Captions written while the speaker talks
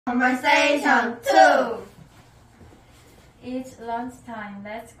Conversation 2. It's lunchtime.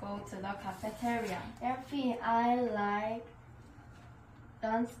 Let's go to the cafeteria. Happy, I like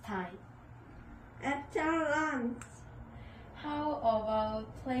lunchtime. After lunch. How about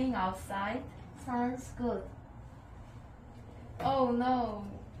playing outside? Sounds good. Oh no,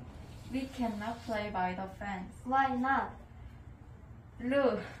 we cannot play by the fence. Why not?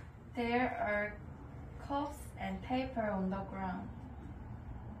 Look, there are cups and paper on the ground.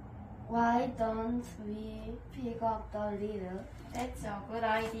 Why don't we pick up the litter? That's a good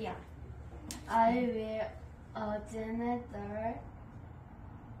idea. I will a janitor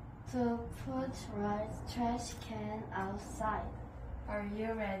to put trash can outside. Are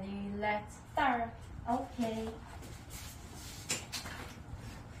you ready? Let's start. Okay.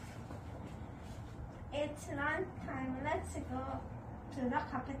 It's lunchtime. Let's go to the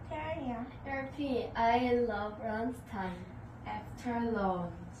cafeteria. Happy, I love lunchtime. After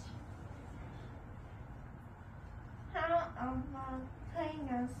lunch. How about playing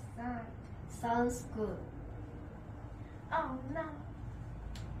outside? Sounds good. Oh no.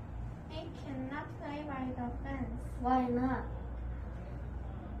 We cannot play by the fence. Why not?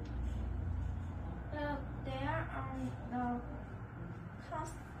 Look, there are the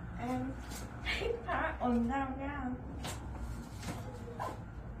cups and paper on the ground.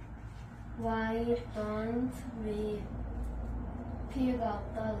 Why don't we pick up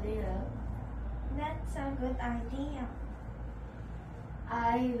the litter? That's a good idea.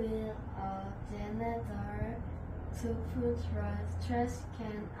 I will a janitor to put trash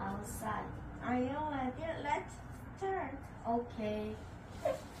can outside. Are you ready? Let's start. Okay.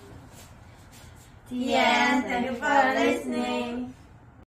 The end. Thank you for listening.